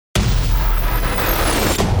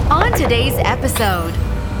today's episode.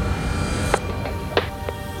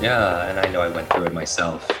 Yeah, and I know I went through it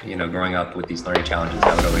myself. Growing up with these learning challenges,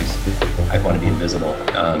 I'd want to be invisible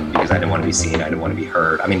because I didn't want to be seen. I didn't want to be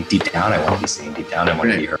heard. I mean, deep down, I want to be seen. Deep down, I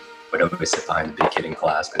want to be heard. I would always sit behind the big kid in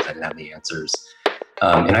class because I didn't have the answers.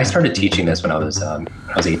 And I started teaching this when I was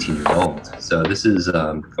 18 years old. So this is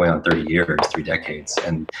going on 30 years, 3 decades.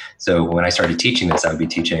 And so when I started teaching this, I would be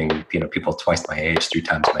teaching people twice my age, 3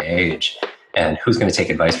 times my age. And who's going to take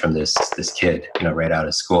advice from this kid, right out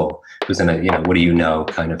of school? Who's going to, what do you know,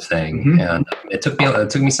 kind of thing? Mm-hmm. And it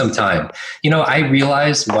took me some time. I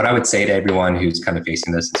realized what I would say to everyone who's kind of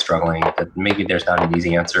facing this and struggling, that maybe there's not an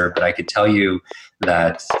easy answer, but I could tell you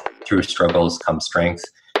that through struggles comes strength.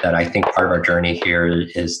 That I think part of our journey here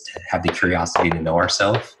is to have the curiosity to know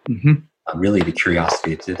ourselves. Mm-hmm. Really the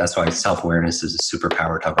curiosity. That's why self-awareness is a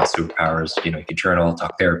superpower. Talk about superpowers. You can journal,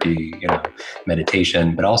 talk therapy,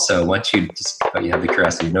 meditation. But also once you have the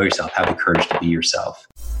curiosity to know yourself, have the courage to be yourself.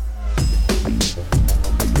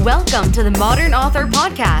 Welcome to the Modern Author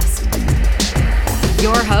Podcast.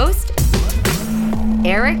 Your host,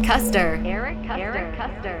 Eric Custer.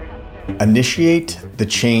 Initiate the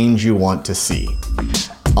change you want to see.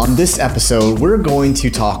 On this episode, we're going to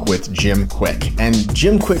talk with Jim Kwik. And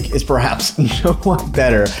Jim Kwik is perhaps no one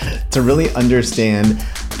better to really understand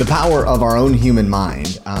the power of our own human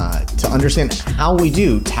mind, to understand how we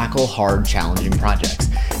do tackle hard, challenging projects.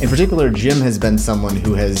 In particular, Jim has been someone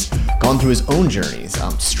who has gone through his own journeys,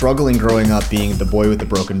 struggling growing up being the boy with the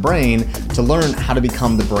broken brain, to learn how to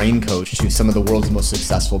become the brain coach to some of the world's most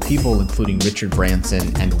successful people, including Richard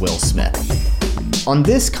Branson and Will Smith. On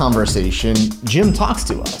this conversation, Jim talks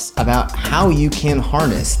to us about how you can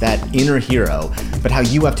harness that inner hero, but how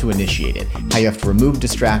you have to initiate it, how you have to remove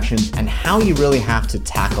distractions, and how you really have to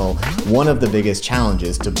tackle one of the biggest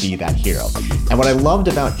challenges to be that hero. And what I loved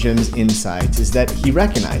about Jim's insights is that he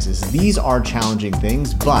recognizes these are challenging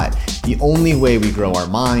things, but the only way we grow our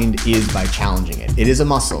mind is by challenging it. It is a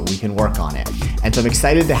muscle. We can work on it. And so I'm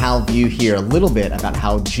excited to have you hear a little bit about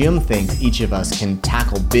how Jim thinks each of us can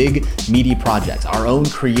tackle big, meaty projects, our own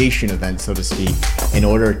creation event, so to speak, in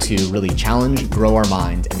order to really challenge, grow our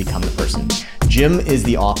mind, and become the person. Jim is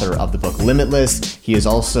the author of the book Limitless. He is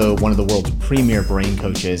also one of the world's premier brain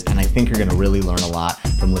coaches, and I think you're going to really learn a lot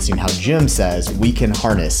from listening to how Jim says we can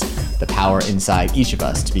harness the power inside each of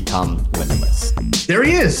us to become limitless. There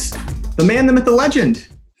he is, the man, the myth, the legend.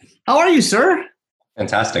 How are you, sir?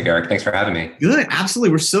 Fantastic, Eric. Thanks for having me. Good.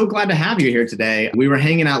 Absolutely. We're so glad to have you here today. We were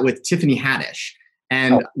hanging out with Tiffany Haddish,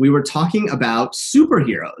 and we were talking about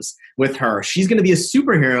superheroes with her. She's going to be a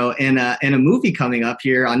superhero in a movie coming up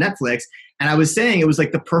here on Netflix. And I was saying it was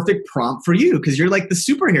like the perfect prompt for you because you're like the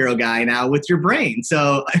superhero guy now with your brain.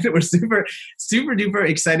 So we're super, super duper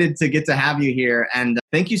excited to get to have you here. And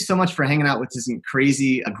thank you so much for hanging out with this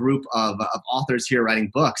crazy group of authors here writing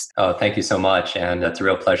books. Oh, thank you so much. And it's a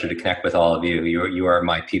real pleasure to connect with all of you. You are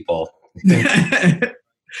my people.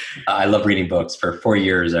 I love reading books. For 4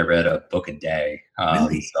 years, I read a book a day.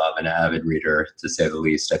 Really? So I'm an avid reader, to say the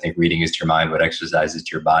least. I think reading is to your mind what exercise is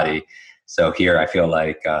to your body. So here, I feel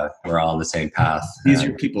like we're all on the same path. These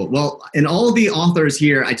are people. Well, and all the authors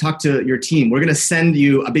here, I talked to your team. We're going to send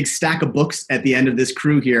you a big stack of books at the end of this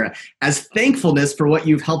crew here as thankfulness for what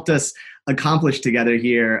you've helped us accomplish together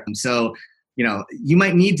here. So, you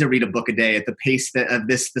might need to read a book a day at the pace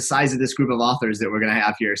the size of this group of authors that we're going to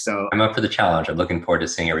have here. So I'm up for the challenge. I'm looking forward to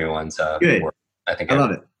seeing everyone's work. I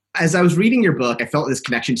love it. As I was reading your book, I felt this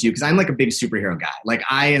connection to you because I'm like a big superhero guy. Like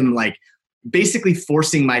I am like basically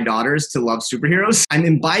forcing my daughters to love superheroes. I'm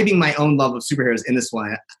imbibing my own love of superheroes in this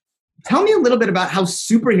one. Tell me a little bit about how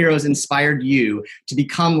superheroes inspired you to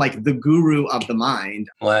become like the guru of the mind.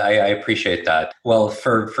 Well, I appreciate that. Well,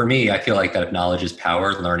 for me, I feel like that if knowledge is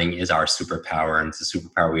power, learning is our superpower, and it's a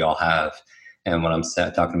superpower we all have. And when I'm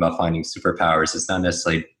talking about finding superpowers, it's not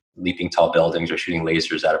necessarily leaping tall buildings or shooting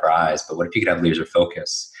lasers out of our eyes, but what if you could have laser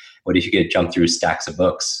focus? What if you could jump through stacks of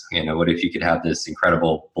books? What if you could have this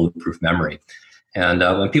incredible bulletproof memory? And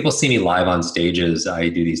when people see me live on stages, I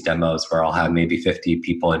do these demos where I'll have maybe 50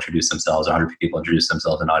 people introduce themselves, 100 people introduce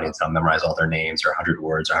themselves in an audience, and I'll memorize all their names or 100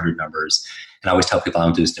 words or 100 numbers. And I always tell people I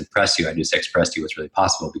don't just impress you, I just express to you what's really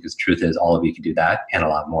possible, because the truth is all of you can do that and a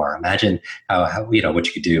lot more. Imagine how what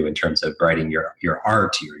you could do in terms of writing your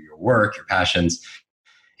art, your work, your passions.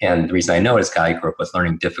 And the reason I know it is I grew up with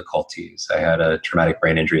learning difficulties. I had a traumatic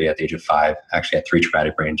brain injury at the age of 5. Actually, I had 3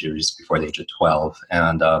 traumatic brain injuries before the age of 12.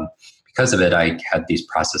 And because of it, I had these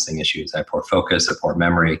processing issues. I had poor focus, a poor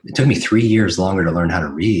memory. It took me 3 years longer to learn how to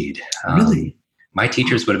read. Really? My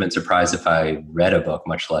teachers would have been surprised if I read a book,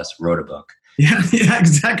 much less wrote a book. Yeah,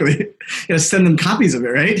 exactly. You gotta send them copies of it,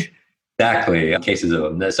 right? Exactly. Cases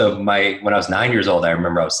of them. So when I was 9 years old, I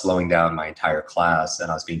remember I was slowing down my entire class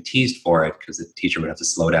and I was being teased for it because the teacher would have to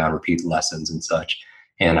slow down, repeat lessons and such.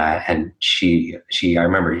 And she, I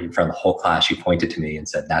remember in front of the whole class, she pointed to me and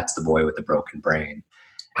said, "That's the boy with the broken brain."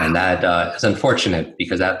 And that is unfortunate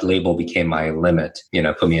because that label became my limit,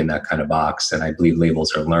 put me in that kind of box. And I believe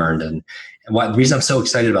labels are learned. And the reason I'm so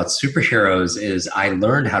excited about superheroes is I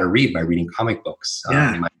learned how to read by reading comic books.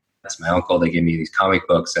 That's my uncle. They gave me these comic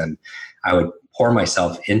books and I would pour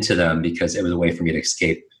myself into them because it was a way for me to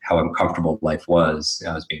escape how uncomfortable life was.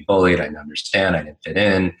 I was being bullied. I didn't understand. I didn't fit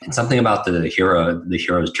in. And something about the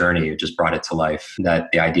hero's journey, it just brought it to life.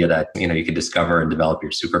 That the idea that, you could discover and develop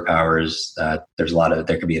your superpowers, that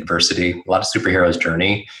there could be adversity. A lot of superheroes'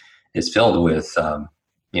 journey is filled with,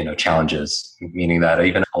 challenges, meaning that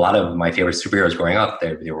even a lot of my favorite superheroes growing up,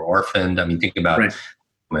 they were orphaned. I mean, think about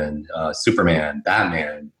when Superman,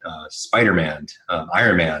 Batman, Spider-Man,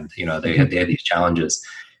 Iron Man, they had these challenges.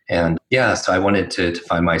 And so I wanted to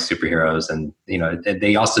find my superheroes. And,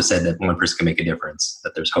 they also said that one person can make a difference,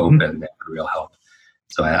 that there's hope and real help.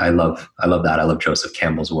 So I love that. I love Joseph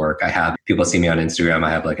Campbell's work. People see me on Instagram. I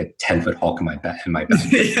have like a 10-foot Hulk in my back.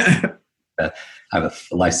 I have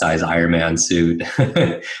a life-size Iron Man suit.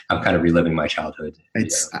 I'm kind of reliving my childhood.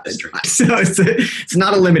 It's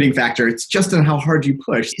not a limiting factor. It's just on how hard you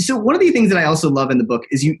push. So one of the things that I also love in the book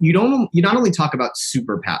is you not only talk about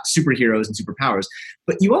superheroes and superpowers,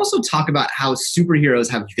 but you also talk about how superheroes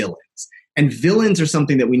have villains. And villains are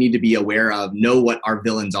something that we need to be aware of, know what our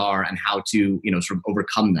villains are and how to, sort of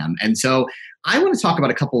overcome them. And so I want to talk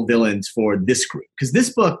about a couple of villains for this group, because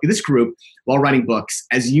this group, while writing books,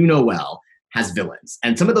 as you know well, has villains.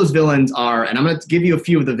 And some of those villains are, and I'm going to give you a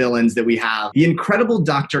few of the villains that we have. The Incredible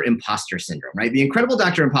Doctor Imposter Syndrome, right? The Incredible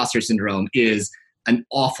Doctor Imposter Syndrome is an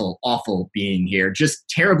awful, awful being here. Just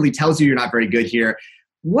terribly tells you you're not very good here.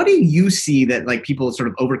 What do you see that people sort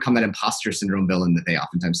of overcome that imposter syndrome villain that they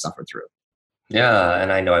oftentimes suffer through? Yeah,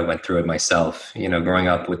 and I know I went through it myself. Growing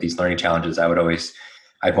up with these learning challenges, I'd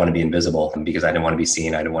want to be invisible because I didn't want to be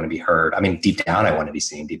seen. I didn't want to be heard. I mean, deep down, I want to be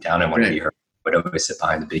seen. Deep down, I want to be heard. I would always sit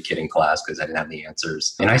behind the big kid in class because I didn't have the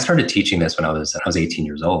answers. And I started teaching this when I was 18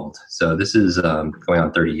 years old. So this is going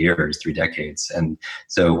on 30 years, 3 decades. And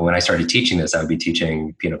so when I started teaching this, I would be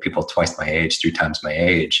teaching people twice my age, 3 times my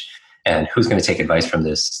age. And who's going to take advice from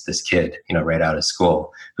this kid, right out of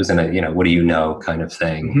school? Who's going to, what do you know, kind of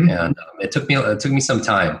thing? Mm-hmm. And it took me some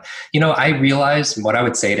time. I realized what I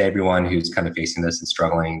would say to everyone who's kind of facing this and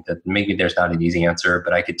struggling, that maybe there's not an easy answer,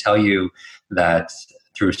 but I could tell you that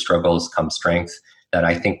through struggles comes strength. That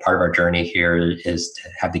I think part of our journey here is to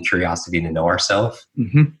have the curiosity to know ourselves.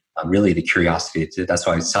 Mm-hmm. Really the curiosity. That's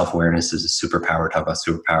why self-awareness is a superpower. Talk about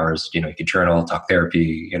superpowers. You can journal, talk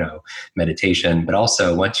therapy, meditation. But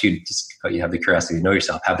also once you have the curiosity to know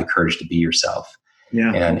yourself, have the courage to be yourself.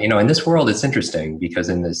 Yeah. And, in this world, it's interesting because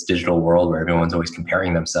in this digital world where everyone's always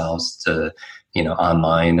comparing themselves to,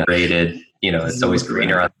 online rated, it's always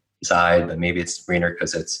greener on the side, but maybe it's greener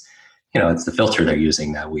because it's the filter they're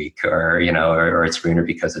using that week, or it's greener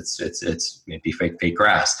because it's maybe fake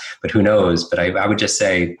grass, but who knows? But I would just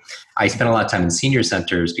say I spent a lot of time in senior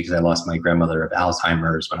centers because I lost my grandmother of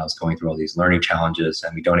Alzheimer's when I was going through all these learning challenges,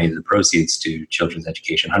 and we donated the proceeds to children's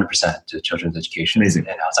education, 100% to children's education. Amazing.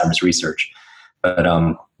 And Alzheimer's research. But,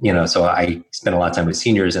 so I spent a lot of time with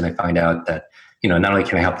seniors, and I find out that, not only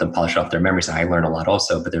can I help them polish off their memories, and I learn a lot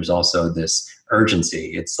also, but there's also this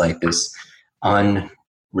urgency. It's like this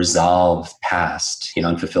unresolved past,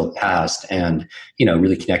 unfulfilled past, and,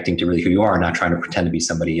 really connecting to really who you are, not trying to pretend to be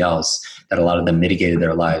somebody else. That a lot of them mitigated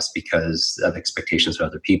their lives because of expectations of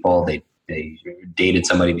other people. They dated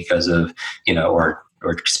somebody because of, or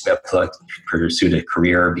pursued a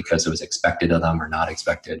career because it was expected of them or not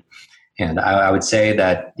expected. And I would say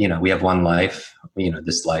that, we have one life,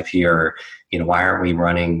 this life here, why aren't we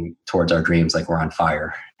running towards our dreams like we're on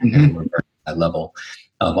fire? Mm-hmm. And we're at that level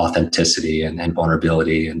of authenticity and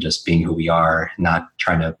vulnerability and just being who we are, not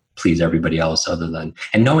trying to please everybody else and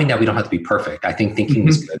knowing that we don't have to be perfect. I think thinking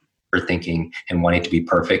is good. For thinking and wanting to be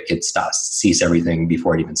perfect, it cease everything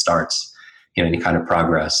before it even starts, any kind of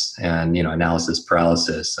progress and, analysis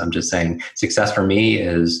paralysis. I'm just saying success for me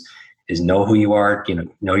is know who you are,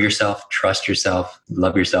 know yourself, trust yourself,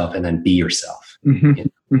 love yourself, and then be yourself.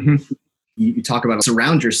 Mm-hmm. Mm-hmm. You talk about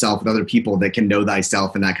surround yourself with other people that can know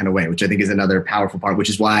thyself in that kind of way, which I think is another powerful part, which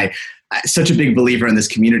is why I'm such a big believer in this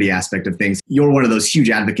community aspect of things. You're one of those huge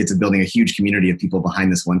advocates of building a huge community of people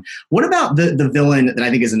behind this one. What about the villain that I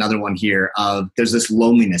think is another one here of there's this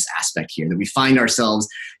loneliness aspect here that we find ourselves,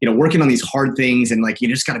 working on these hard things and you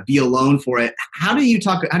just got to be alone for it. How do you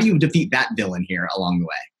defeat that villain here along the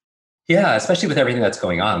way? Yeah, especially with everything that's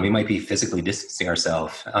going on. We might be physically distancing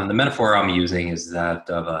ourselves. The metaphor I'm using is that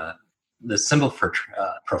of the symbol for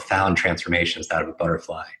profound transformation is that of a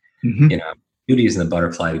butterfly. Mm-hmm. You know, beauty is in the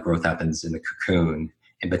butterfly. The growth happens in the cocoon.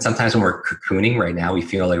 But sometimes when we're cocooning right now, we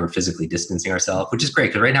feel like we're physically distancing ourselves, which is great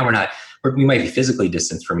because right now we might be physically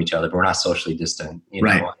distant from each other, but we're not socially distant.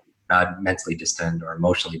 Right. Not mentally distant or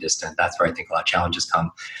emotionally distant. That's where I think a lot of challenges come.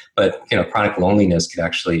 But chronic loneliness could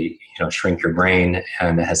actually shrink your brain,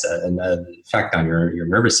 and it has an effect on your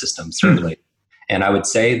nervous system, certainly. And I would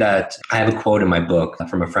say that I have a quote in my book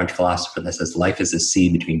from a French philosopher that says, "Life is a C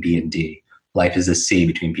between B and D. Life is a C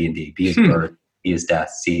between B and D. B is birth, B is death,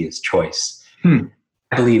 C is choice."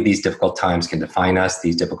 I believe these difficult times can define us,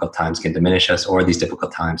 these difficult times can diminish us, or these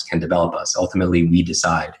difficult times can develop us. Ultimately, we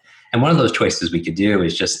decide. And one of those choices we could do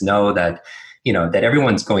is just know that, that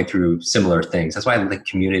everyone's going through similar things. That's why I think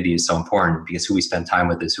community is so important, because who we spend time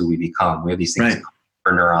with is who we become. We have these things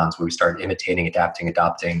for neurons where we start imitating,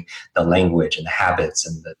 adopting the language and the habits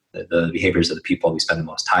and the behaviors of the people we spend the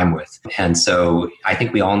most time with. And so I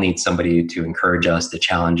think we all need somebody to encourage us, to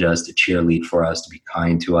challenge us, to cheerlead for us, to be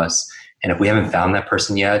kind to us. And if we haven't found that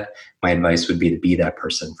person yet, my advice would be to be that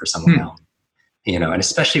person for someone else. And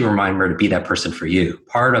especially remember to be that person for you.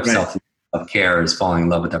 Part of self-care is falling in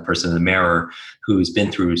love with that person in the mirror who's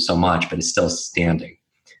been through so much, but is still standing,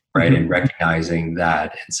 right? And recognizing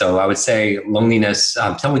that. And so I would say loneliness,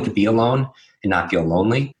 someone could be alone and not feel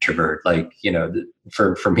lonely. Introvert,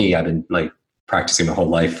 for me, I've been practicing my whole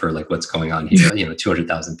life for what's going on here.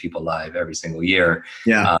 200,000 people live every single year.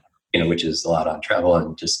 Yeah. Which is a lot on travel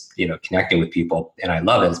and just, connecting with people. And I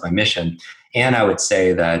love it. It's my mission. And I would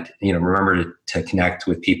say that, remember to connect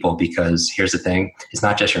with people, because here's the thing. It's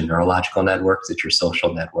not just your neurological networks, it's your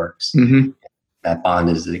social networks. That bond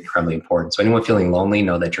is incredibly important. So anyone feeling lonely,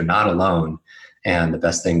 know that you're not alone. And the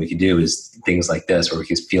best thing we can do is things like this, where we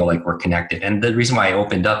can feel like we're connected. And the reason why I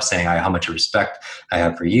opened up saying how much respect I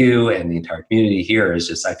have for you and the entire community here is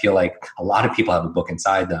just, I feel like a lot of people have a book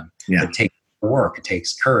inside them. Yeah. It takes work, it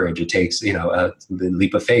takes courage, it takes, a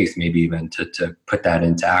leap of faith, maybe even to put that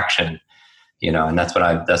into action. And that's what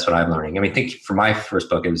I'm learning. I mean, think for my first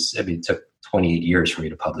book, it took 28 years for me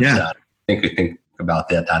to publish that. I think about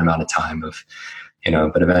that amount of time of,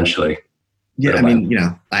 but eventually. Yeah, I mean,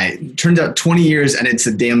 it turned out 20 years and it's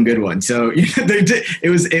a damn good one. So it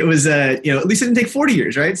was at least it didn't take 40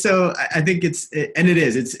 years, right? So I think it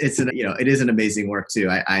is an amazing work too.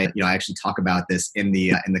 I actually talk about this in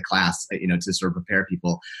the class, to sort of prepare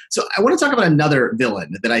people. So I want to talk about another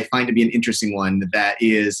villain that I find to be an interesting one that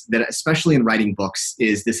especially in writing books,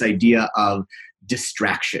 is this idea of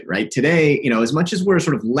distraction, right? Today, as much as we're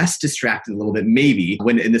sort of less distracted a little bit, maybe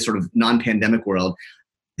when in this sort of non-pandemic world,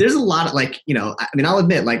 there's a lot of I'll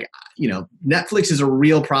admit, Netflix is a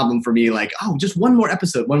real problem for me. Just one more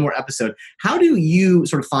episode. How do you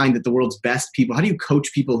sort of find that the world's best people, how do you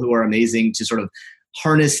coach people who are amazing to sort of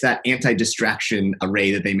harness that anti-distraction array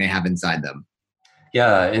that they may have inside them?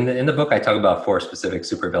 Yeah, in the book, I talk about 4 specific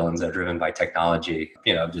supervillains that are driven by technology.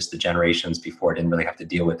 Just the generations before didn't really have to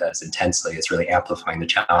deal with that as intensely. It's really amplifying the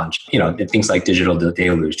challenge. Things like digital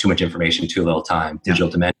deluge, too much information, too little time, digital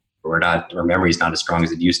dementia. Our memory is not as strong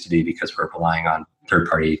as it used to be because we're relying on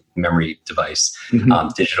third-party memory device.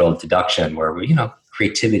 Digital deduction, where we,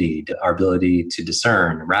 creativity, our ability to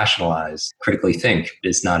discern, rationalize, critically think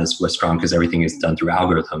is not as strong because everything is done through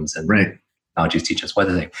algorithms and technologies teach us what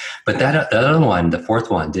to think. But the other one, the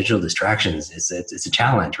fourth one, digital distractions, it's a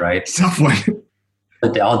challenge, right? Tough one.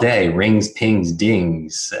 All day, rings, pings,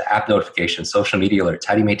 dings, app notifications, social media alerts.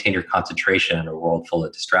 How do you maintain your concentration in a world full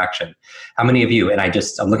of distraction? How many of you, and I'm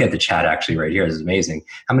looking at the chat actually right here, this is amazing.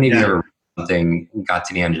 How many of you ever read something, got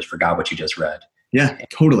to the end, just forgot what you just read? Yeah,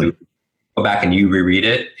 totally. You go back and you reread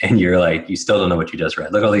it and you're like, you still don't know what you just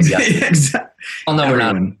read. Look at all these yeses. Exactly. Oh no, we're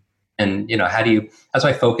not. And that's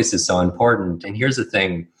why focus is so important. And here's the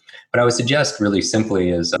thing. What I would suggest really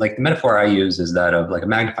simply is the metaphor I use is that of a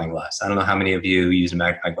magnifying glass. I don't know how many of you use a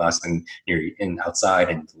magnifying glass and you're outside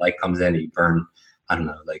and the light comes in and you burn, I don't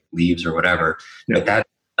know, leaves or whatever. Yeah. But that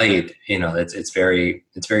light, it's very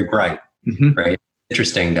bright, right?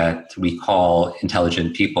 Interesting that we call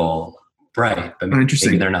intelligent people bright, but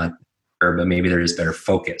maybe they're not, but maybe they're just better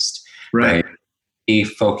focused, right?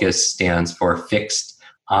 Focus stands for fixed,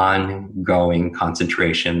 ongoing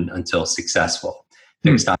concentration until successful.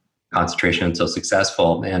 Fixed on concentration until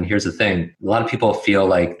successful. And here's the thing. A lot of people feel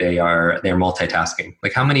like they're multitasking.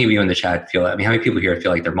 How many of you in the chat how many people here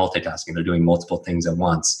feel like they're multitasking? They're doing multiple things at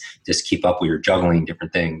once. Just keep up with your juggling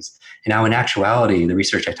different things. And now in actuality, the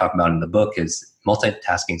research I talk about in the book is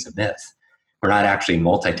multitasking is a myth. We're not actually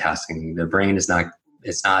multitasking. The brain is not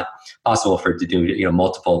it's not possible for it to do,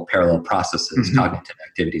 multiple parallel processes, cognitive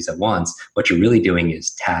activities at once. What you're really doing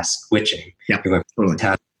is task switching. Yeah, you're going from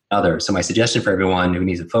task to another. So my suggestion for everyone who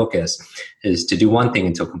needs to focus is to do one thing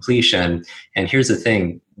until completion. And here's the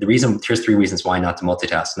thing. Here's 3 reasons why not to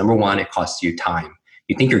multitask. Number 1, it costs you time.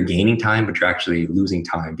 You think you're gaining time, but you're actually losing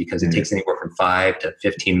time because it takes anywhere from 5 to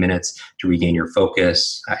 15 minutes to regain your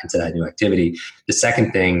focus into that new activity. The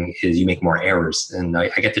second thing is you make more errors. And I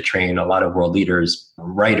get to train a lot of world leaders,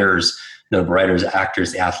 writers, notable writers,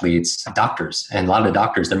 actors, athletes, doctors. And a lot of the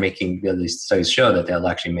doctors, they're making, these studies show that they'll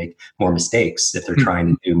actually make more mistakes if they're trying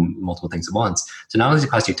to do multiple things at once. So not only does it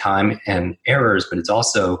cost you time and errors, but it's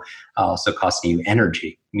also costing you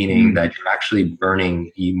energy, meaning that you're actually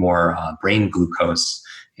burning more brain glucose.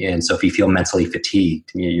 And so if you feel mentally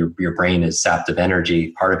fatigued, your brain is sapped of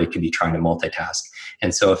energy. Part of it could be trying to multitask.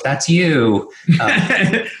 And so if that's you...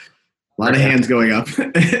 a lot of hands going up.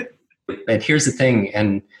 And here's the thing,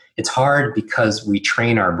 and it's hard because we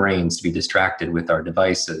train our brains to be distracted with our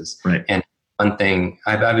devices. Right. And one thing,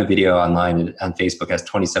 I have a video online on Facebook, has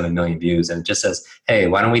 27 million views, and it just says, hey,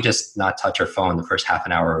 why don't we just not touch our phone the first half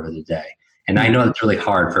an hour of the day? And I know it's really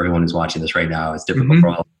hard for everyone who's watching this right now. It's difficult for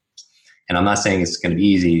all of us. And I'm not saying it's going to be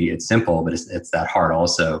easy. It's simple, but it's that hard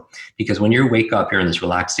also. Because when you wake up, you're in this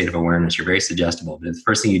relaxed state of awareness. You're very suggestible. But the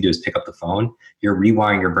first thing you do is pick up the phone. You're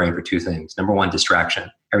rewiring your brain for 2 things. Number 1,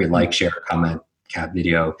 distraction. Every like, share, comment, cat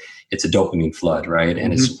video, it's a dopamine flood, right?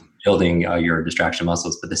 And it's building your distraction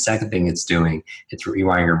muscles. But the second thing it's doing, it's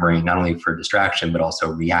rewiring your brain, not only for distraction, but also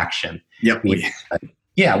reaction. Yep.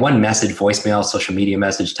 Yeah, one message, voicemail, social media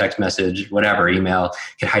message, text message, whatever, email,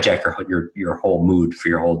 can hijack your whole mood for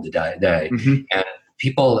your whole day. And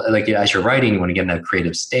people, like as you're writing, you want to get in that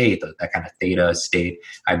creative state, that kind of theta state.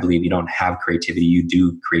 I believe you don't have creativity, you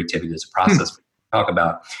do creativity. There's a process we talk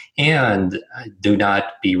about. And do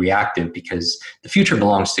not be reactive, because the future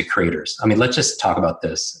belongs to creators. I mean, let's just talk about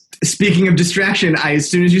this. Speaking of distraction, as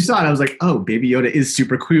soon as you saw it, I was like, oh, Baby Yoda is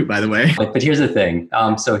super cute, by the way. But here's the thing.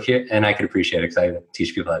 So here, and I could appreciate it because I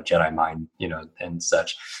teach people how to Jedi mind, and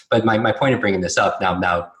such. But my point of bringing this up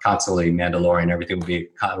now constantly Mandalorian, everything will be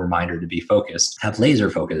a reminder to be focused, have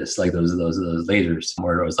laser focus, like those lasers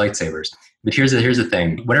or those lightsabers. But here's the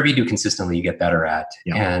thing. Whatever you do consistently, you get better at.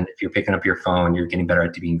 Yeah. And if you're picking up your phone, you're getting better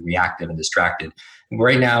at being reactive and distracted.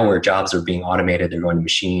 Right now, where jobs are being automated, they're going to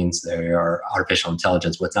machines, there are artificial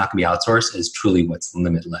intelligence. What's not going to be outsourced is truly what's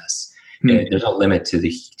limitless. There's no limit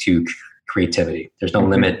to creativity. There's no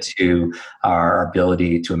limit to our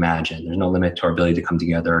ability to imagine. There's no limit to our ability to come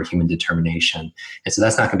together, or human determination. And so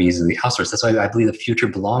that's not going to be easily outsourced. That's why I believe the future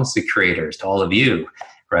belongs to creators, to all of you.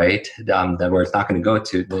 Right? That where it's not going to go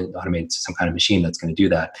to the automated, some kind of machine that's going to do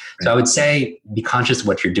that. Right. So I would say be conscious of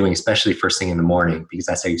what you're doing, especially first thing in the morning, because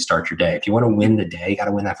that's how you start your day. If you want to win the day, you got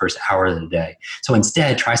to win that first hour of the day. So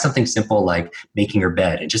instead, try something simple like making your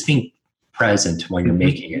bed and just being present when you're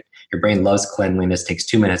making it. Your brain loves cleanliness, takes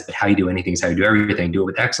 2 minutes, but how you do anything is how you do everything. Do it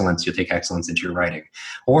with excellence. You'll take excellence into your writing.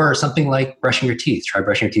 Or something like brushing your teeth. Try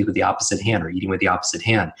brushing your teeth with the opposite hand, or eating with the opposite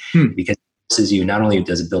hand. Because you, not only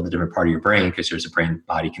does it build a different part of your brain, because there's a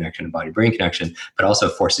brain-body connection and body-brain connection, but also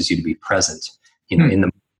forces you to be present. In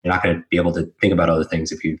the, you're not going to be able to think about other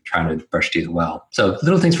things if you're trying to brush teeth well. So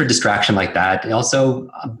little things for distraction like that. And also,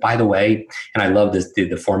 by the way, and I love this,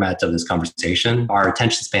 the format of this conversation, our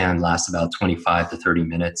attention span lasts about 25 to 30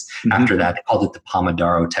 minutes. After that, they called it the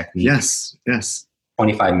Pomodoro technique. Yes.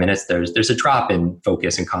 25 minutes, there's a drop in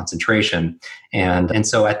focus and concentration. And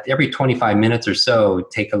so at every 25 minutes or so,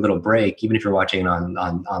 take a little break, even if you're watching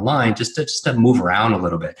online, just to move around a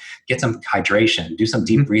little bit, get some hydration, do some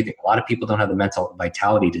deep breathing. A lot of people don't have the mental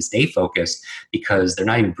vitality to stay focused because they're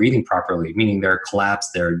not even breathing properly, meaning they're collapsed,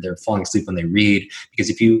 they're falling asleep when they read. Because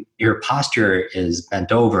if your posture is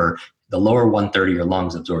bent over, the lower 1/3 of your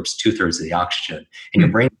lungs absorbs 2/3 of the oxygen, and your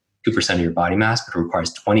brain 2% of your body mass, but it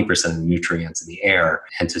requires 20% of the nutrients in the air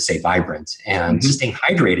and to stay vibrant. And just staying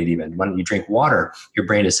hydrated, even when you drink water, your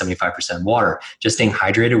brain is 75% water. Just staying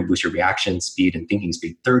hydrated will boost your reaction speed and thinking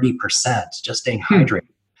speed 30%, just staying hydrated.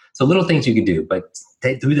 So little things you can do, but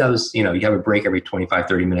do those, you have a break every 25,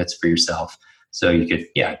 30 minutes for yourself. So you could,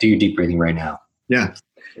 do your deep breathing right now. Yeah.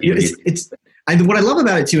 What I love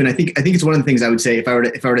about it too, and I think it's one of the things I would say, if I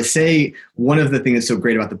were to say one of the things that's so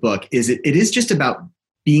great about the book, is it is just about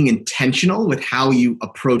being intentional with how you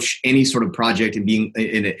approach any sort of project and being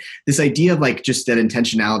in it. This idea of like just that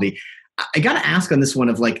intentionality. I got to ask on this one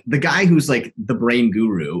of like the guy who's like the brain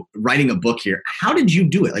guru writing a book here. How did you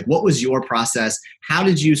do it? Like, what was your process? How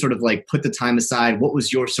did you sort of like put the time aside? What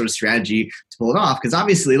was your sort of strategy to pull it off? Because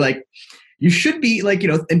obviously, like, you should be like,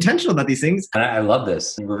 intentional about these things. And I love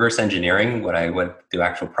this. Reverse engineering, what I went through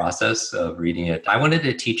actual process of reading it. I wanted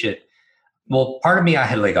to teach it. Well, part of me, I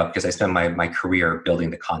had a leg up because I spent my career building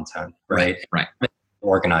the content, right? Right.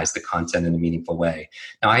 Organize the content in a meaningful way.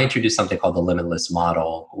 Now, I introduced something called the Limitless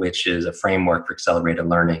model, which is a framework for accelerated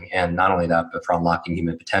learning. And not only that, but for unlocking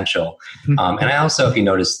human potential. And I also, if you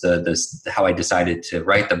notice how I decided to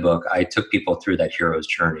write the book, I took people through that hero's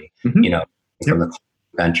journey, from the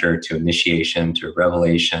adventure to initiation to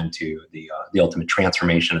revelation to the ultimate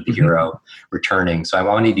transformation of the hero returning. So I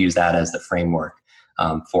wanted to use that as the framework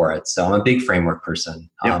for it. So I'm a big framework person.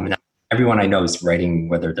 And everyone I know is writing,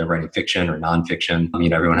 whether they're writing fiction or nonfiction.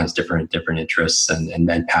 Everyone has different interests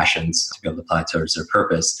and passions to be able to apply towards their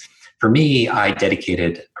purpose. For me, I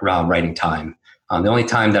dedicated around writing time. The only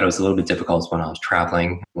time that it was a little bit difficult was when I was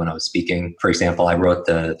traveling, when I was speaking. For example, I wrote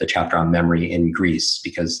the chapter on memory in Greece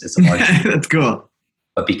because it's a large... That's cool.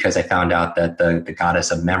 But because I found out that the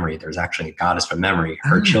goddess of memory, there's actually a goddess for memory.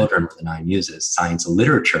 Her children were the 9 muses: science,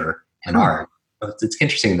 literature, and art. It's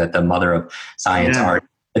interesting that the mother of science, art,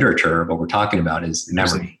 literature, what we're talking about is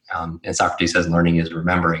memory. And Socrates says learning is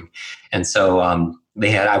remembering. And so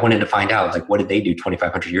I wanted to find out, like, what did they do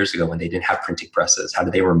 2,500 years ago when they didn't have printing presses? How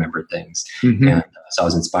did they remember things? And so I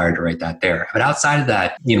was inspired to write that there. But outside of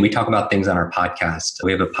that, we talk about things on our podcast.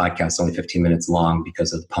 We have a podcast only 15 minutes long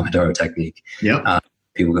because of the Pomodoro technique.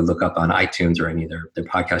 People could look up on iTunes or any of their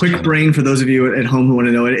podcast Kwik channels. Brain, for those of you at home who want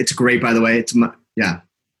to know it. It's great, by the way.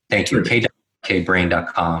 Thank you.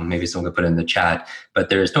 kwikbrain.com. Maybe someone could put it in the chat. But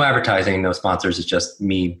there's no advertising, no sponsors. It's just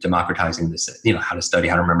me democratizing this, how to study,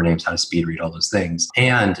 how to remember names, how to speed read, all those things.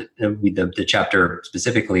 And the chapter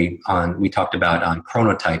specifically we talked about on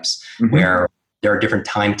chronotypes, where there are different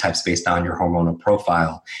time types based on your hormonal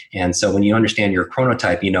profile. And so when you understand your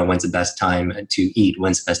chronotype, when's the best time to eat,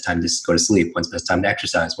 when's the best time to go to sleep, when's the best time to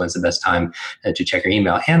exercise, when's the best time to check your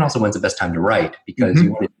email, and also when's the best time to write, because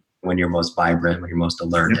you want to when you're most vibrant, when you're most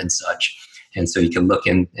alert and such. And so you can look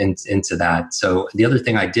into that. So the other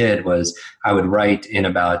thing I did was I would write in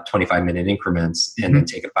about 25-minute increments and then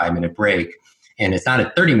take a 5-minute break. And it's not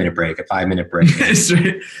a 30-minute break, a 5-minute break. That's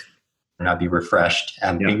right. And I'll be refreshed.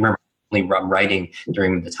 Remember, I'm writing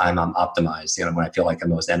during the time I'm optimized, when I feel like I'm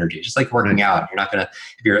most energy. Just like working out. You're not going to,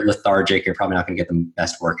 if you're lethargic, you're probably not going to get the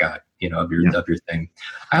best workout, of your thing.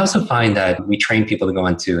 I also find that we train people to go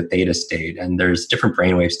into a theta state, and there's different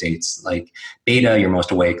brainwave states. Like beta, you're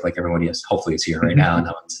most awake, like everybody is, hopefully is here right now. And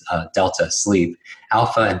that one's delta, sleep.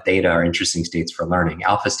 Alpha and theta are interesting states for learning.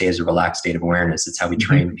 Alpha state is a relaxed state of awareness. It's how we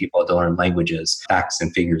train people to learn languages, facts,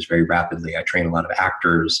 and figures very rapidly. I train a lot of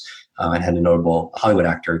actors. I had a notable Hollywood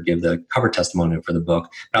actor give the cover testimonial for the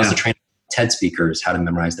book. But I also trained TED speakers how to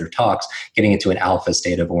memorize their talks, getting into an alpha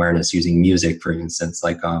state of awareness using music, for instance,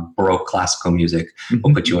 like Baroque classical music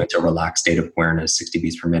will put you into a relaxed state of awareness, 60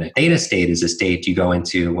 beats per minute. Theta state is a state you go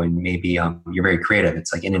into when maybe you're very creative.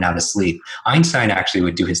 It's like in and out of sleep. Einstein actually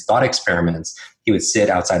would do his thought experiments. He would sit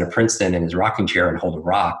outside of Princeton in his rocking chair and hold a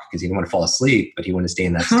rock because he didn't want to fall asleep, but he wanted to stay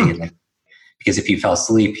in that state. Because if he fell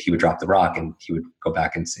asleep, he would drop the rock and he would go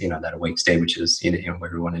back and, that awake state, which is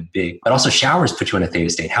where we want to be. But also showers put you in a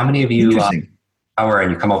theta state. How many of you shower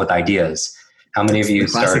and you come up with ideas? How many of you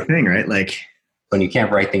start? Classic thing, right? Like when you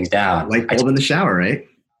can't write things down. Light bulb in the shower, right?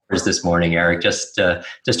 This morning, Eric, just to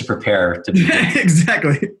prepare to be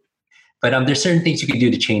exactly. But there's certain things you can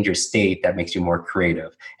do to change your state that makes you more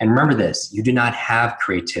creative. And remember this: you do not have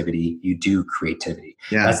creativity; you do creativity.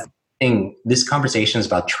 Yeah. That's this conversation is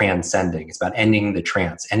about transcending. It's about ending the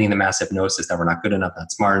trance, ending the mass hypnosis that we're not good enough,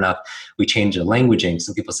 not smart enough. We change the languaging.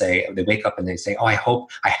 Some people say, they wake up and they say, I hope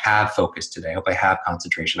I have focus today. I hope I have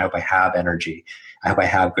concentration. I hope I have energy. I hope I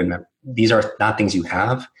have good memory. These are not things you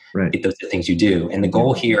have. Right. Those are things you do. And the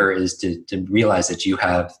goal here is to realize that you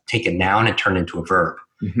have taken noun and turned into a verb.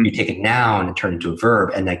 You take a noun and turn it into a verb,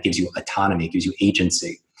 and that gives you autonomy, gives you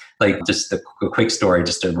agency. Like just a quick story,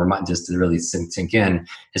 just to really sink in,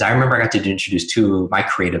 is I remember I got to introduce two of my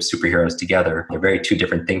creative superheroes together. They're very two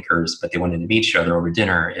different thinkers, but they wanted to meet each other over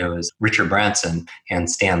dinner. It was Richard Branson and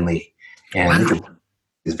Stan Lee. And Richard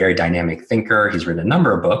is a very dynamic thinker. He's written a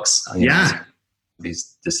number of books.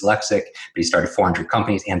 He's dyslexic, but he started 400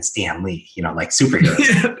 companies. And Stan Lee, like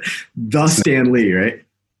superheroes. The Stan Lee, right?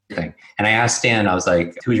 Thing. And I asked Stan, I was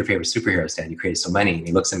like, who's your favorite superhero, Stan? You created so many. And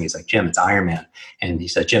he looks at me, he's like, Jim, it's Iron Man. And he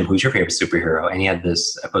said, Jim, who's your favorite superhero? And he had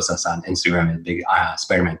this, I posted this on Instagram, a big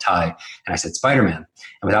Spider-Man tie. And I said, Spider-Man. And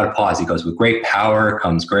without a pause, he goes, with great power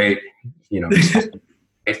comes great,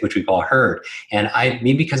 which we call herd. And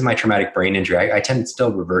me, because of my traumatic brain injury, I tend to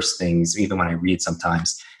still reverse things, even when I read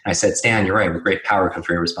sometimes. And I said, Stan, you're right. With great power comes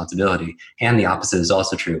great responsibility. And the opposite is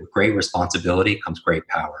also true. With great responsibility comes great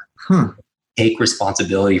power. take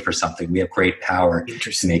responsibility for something, we have great power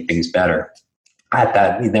to make things better. At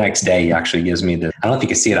that, the next day, he actually gives me I don't know if you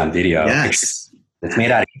can see it on video. Yes. It's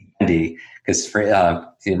made out of candy because the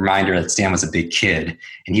reminder that Stan was a big kid,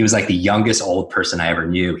 and he was like the youngest old person I ever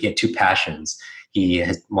knew. He had two passions. He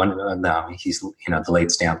has he's the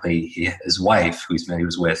late Stan, his wife, who he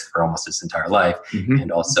was with for almost his entire life,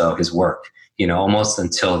 and also his work. Almost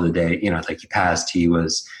until the day he passed, he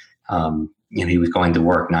was he was going to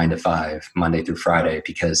work 9 to 5 Monday through Friday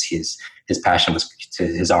because his passion was to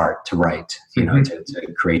his art, to write,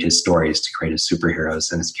 to create his stories, to create his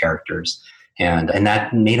superheroes and his characters. And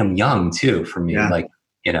that made him young too for me,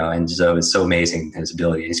 and so it's so amazing, his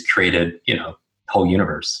ability. He's created, whole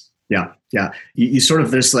universe. Yeah. Yeah. You sort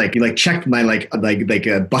of, there's you checked my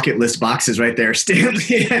bucket list boxes right there.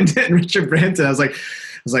 Stanley and Richard Branson. I was like,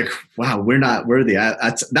 wow, we're not worthy.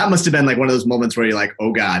 That must have been one of those moments where you're like,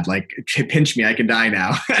 oh God, pinch me, I can die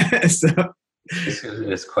now. So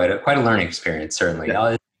it's quite a learning experience, certainly.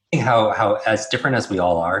 Yeah. How as different as we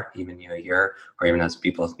all are, even here, or even as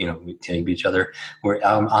people, we tell each other,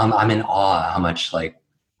 I'm in awe how much how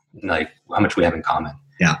much we have in common.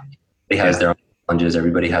 Yeah. Everybody has their own challenges.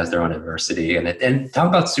 Everybody has their own adversity. And talk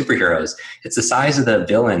about superheroes. It's the size of the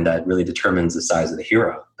villain that really determines the size of the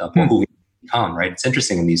hero, who we become, right? It's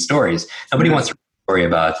interesting in these stories. Nobody wants to story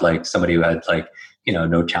about somebody who had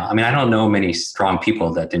no challenge. I mean, I don't know many strong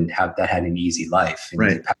people that had an easy life.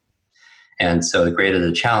 Right. And so the greater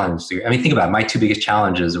the challenge, think about it. My two biggest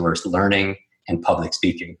challenges were learning and public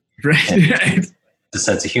speaking. Right. The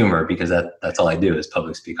sense of humor, because that's all I do is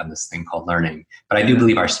public speak on this thing called learning. But I do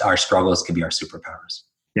believe our struggles could be our superpowers.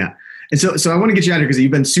 Yeah. And so I want to get you out here because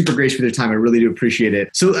you've been super gracious with your time. I really do appreciate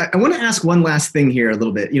it. So I want to ask one last thing here a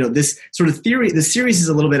little bit. This sort of theory, the series is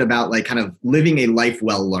a little bit about kind of living a life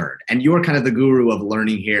well learned. And you're kind of the guru of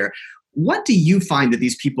learning here. What do you find that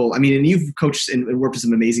these people, and you've coached and worked with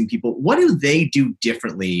some amazing people, what do they do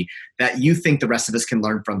differently that you think the rest of us can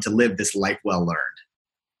learn from to live this life well learned?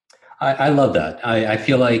 I love that. I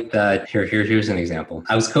feel like that. Here's an example.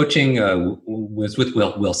 I was coaching, was with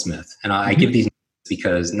Will Smith, and I give these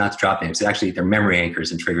because, not to drop names, actually they're memory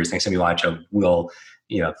anchors and triggers. Next time you watch a Will,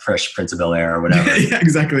 Fresh Prince of Bel-Air or whatever. Yeah,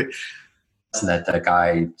 exactly. That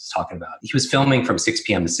guy was talking about. He was filming from 6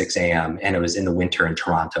 p.m. to 6 a.m. and it was in the winter in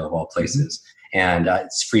Toronto, of all places. And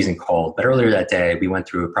it's freezing cold. But earlier that day, we went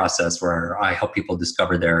through a process where I help people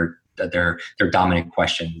discover their dominant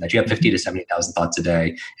question. That you have 50 to 70,000 thoughts a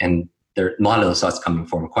day, and a lot of those thoughts come in the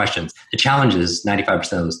form of questions. The challenge is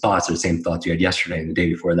 95% of those thoughts are the same thoughts you had yesterday and the day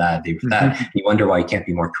before that, the day before that. You wonder why you can't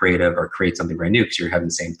be more creative or create something brand new because you're having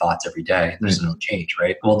the same thoughts every day. There's no change,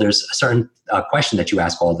 right? Well, there's a certain question that you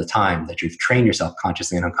ask all the time that you've trained yourself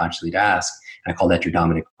consciously and unconsciously to ask. And I call that your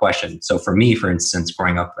dominant question. So for me, for instance,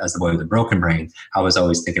 growing up as the boy with a broken brain, I was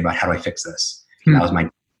always thinking about how do I fix this? That was my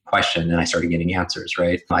question, and I started getting answers,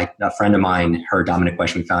 right? A friend of mine, her dominant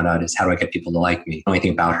question we found out is, how do I get people to like me? Know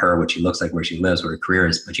anything about her, what she looks like, where she lives, what her career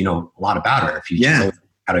is, but you know a lot about her. If you just know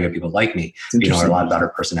how do I get people to like me, you know a lot about her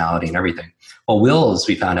personality and everything. Well, Will's,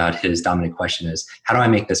 we found out his dominant question is, how do I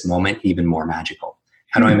make this moment even more magical?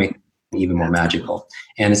 How do I make it even more magical?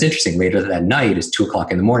 And it's interesting, later that night is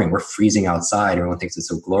 2:00 in the morning. We're freezing outside. Everyone thinks it's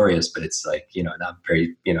so glorious, but it's not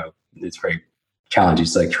very, it's very challenge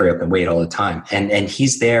is hurry up and wait all the time. And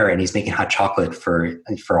he's there and he's making hot chocolate for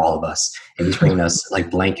all of us. And he's bringing us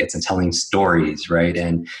blankets and telling stories, right?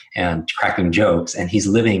 And cracking jokes. And he's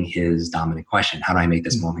living his dominant question. How do I make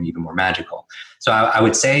this moment even more magical? So I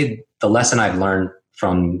would say the lesson I've learned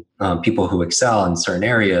from people who excel in certain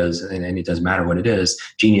areas, and it doesn't matter what it is,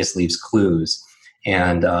 genius leaves clues.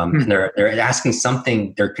 And they're asking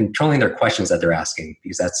something, they're controlling their questions that they're asking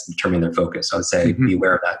because that's determining their focus. So I would say be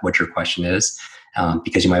aware of that, what your question is.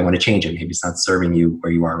 Because you might want to change it. Maybe it's not serving you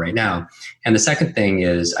where you are right now. And the second thing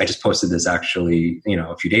is, I just posted this actually,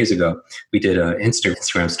 a few days ago. We did an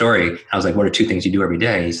Instagram story. I was like, what are 2 things you do every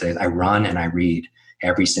day? He said, I run and I read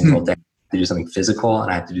every single day. I have to do something physical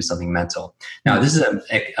and I have to do something mental. Now, this is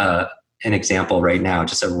an example right now,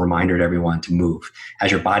 just a reminder to everyone to move.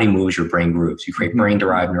 As your body moves, your brain grooves. You create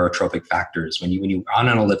brain-derived neurotropic factors. When you on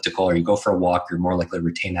an elliptical or you go for a walk, you're more likely to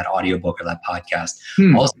retain that audiobook or that podcast.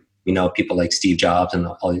 Also, people like Steve Jobs and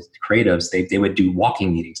all these creatives, they would do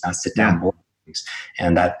walking meetings, not sit down board meetings.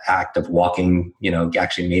 And that act of walking,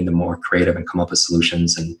 actually made them more creative and come up with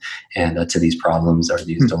solutions and to these problems or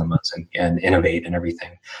these dilemmas and innovate and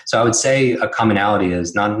everything. So I would say a commonality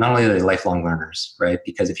is not only are they lifelong learners, right?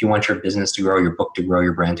 Because if you want your business to grow, your book to grow,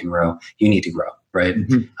 your brand to grow, you need to grow. right?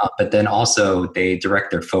 But then also they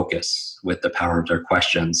direct their focus with the power of their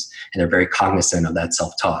questions, and they're very cognizant of that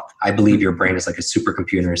self-talk. I believe your brain is like a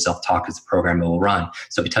supercomputer. Self-talk is the program it will run.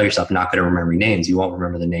 So if you tell yourself you're not going to remember names, you won't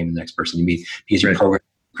remember the name of the next person you meet because you're programmed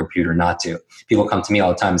the computer not to. People come to me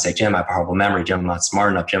all the time and say, Jim, I have a horrible memory. Jim, I'm not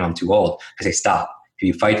smart enough. Jim, I'm too old. I say, stop. If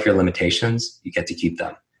you fight for your limitations, you get to keep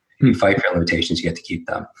them. If you fight for your limitations, you get to keep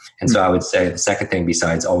them. And so I would say the second thing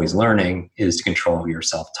besides always learning is to control your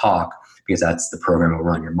self-talk, because that's the program will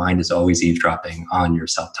run. Your mind is always eavesdropping on your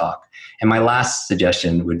self-talk. And my last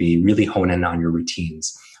suggestion would be really hone in on your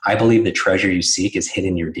routines. I believe the treasure you seek is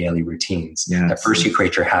hidden in your daily routines. Yes. At first you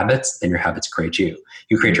create your habits, then your habits create you.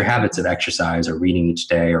 You create your habits of exercise or reading each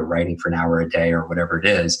day or writing for an hour a day or whatever it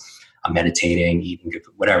is, meditating, eating good,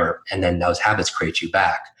 whatever. And then those habits create you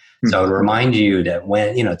back. So I would remind you that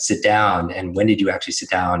when, sit down, and when did you actually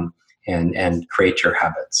sit down and create your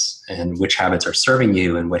habits, and which habits are serving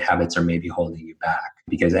you and what habits are maybe holding you back.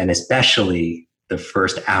 Because, and especially the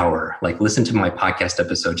first hour, like listen to my podcast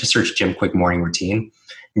episode, just search Jim Kwik morning routine,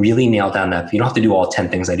 really nail down that. You don't have to do all 10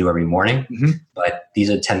 things I do every morning, but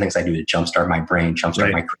these are 10 things I do to jumpstart my brain,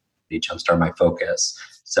 jumpstart my creativity, jumpstart my focus.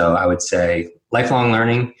 So I would say lifelong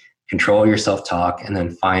learning, control your self-talk, and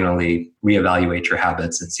then finally reevaluate your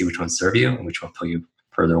habits and see which ones serve you and which one pull you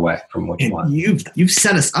further away from what you want. You've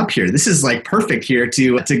set us up here. This is like perfect here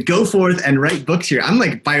to go forth and write books here. I'm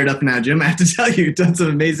like fired up now, Jim. I have to tell you, you've done some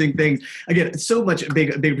amazing things. Again, so much big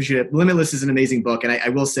appreciate it. Limitless is an amazing book. And I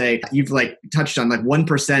will say you've like touched on like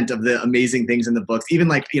 1% of the amazing things in the books. Even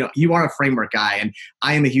like, you are a framework guy, and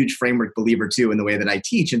I am a huge framework believer too in the way that I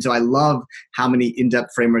teach. And so I love how many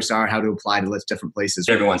in-depth frameworks are, how to apply to different places.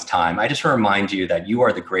 Everyone's time. I just remind you that you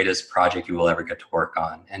are the greatest project you will ever get to work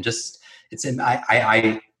on. And just,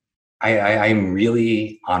 I'm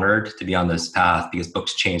really honored to be on this path because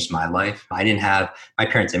books changed my life. My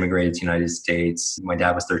parents immigrated to the United States. My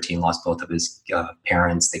dad was 13, lost both of his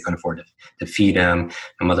parents. They couldn't afford to feed him.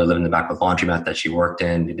 My mother lived in the back of a laundromat that she worked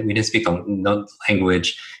in. We didn't speak no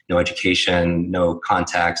language, no education, no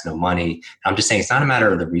contacts, no money. I'm just saying it's not a matter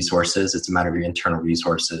of the resources. It's a matter of your internal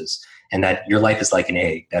resources. And that your life is like an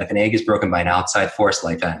egg, that if an egg is broken by an outside force,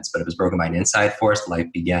 life ends. But if it's broken by an inside force,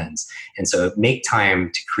 life begins. And so make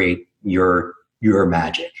time to create your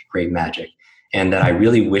magic, great magic. And that I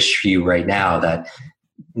really wish for you right now that,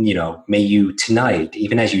 may you tonight,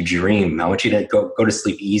 even as you dream, I want you to go to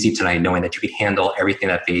sleep easy tonight, knowing that you can handle everything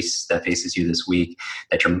that faces you this week,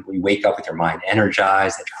 that you wake up with your mind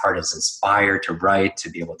energized, that your heart is inspired to write, to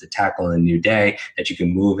be able to tackle a new day, that you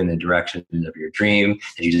can move in the direction of your dream,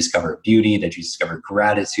 that you discover beauty, that you discover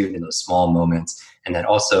gratitude in those small moments, and that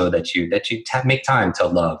also that you make time to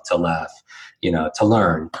love, to laugh, to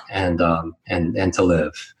learn and to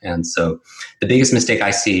live. And so the biggest mistake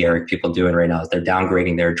I see, Eric, people doing right now is they're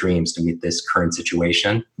downgrading their dreams to meet this current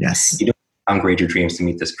situation. Yes. You don't downgrade your dreams to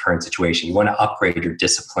meet this current situation. You want to upgrade your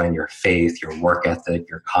discipline, your faith, your work ethic,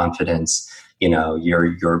 your confidence, your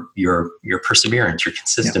perseverance, your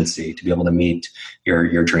consistency to be able to meet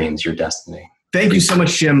your dreams, your destiny. Thank you so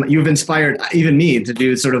much, Jim. You've inspired even me to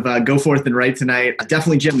do sort of go forth and write tonight.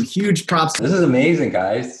 Definitely, Jim, huge props. This is amazing,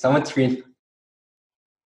 guys. Someone screen.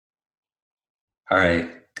 All right.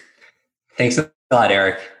 Thanks a lot,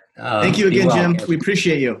 Eric. Thank you again, Jim. We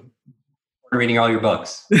appreciate you. Reading all your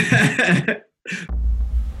books.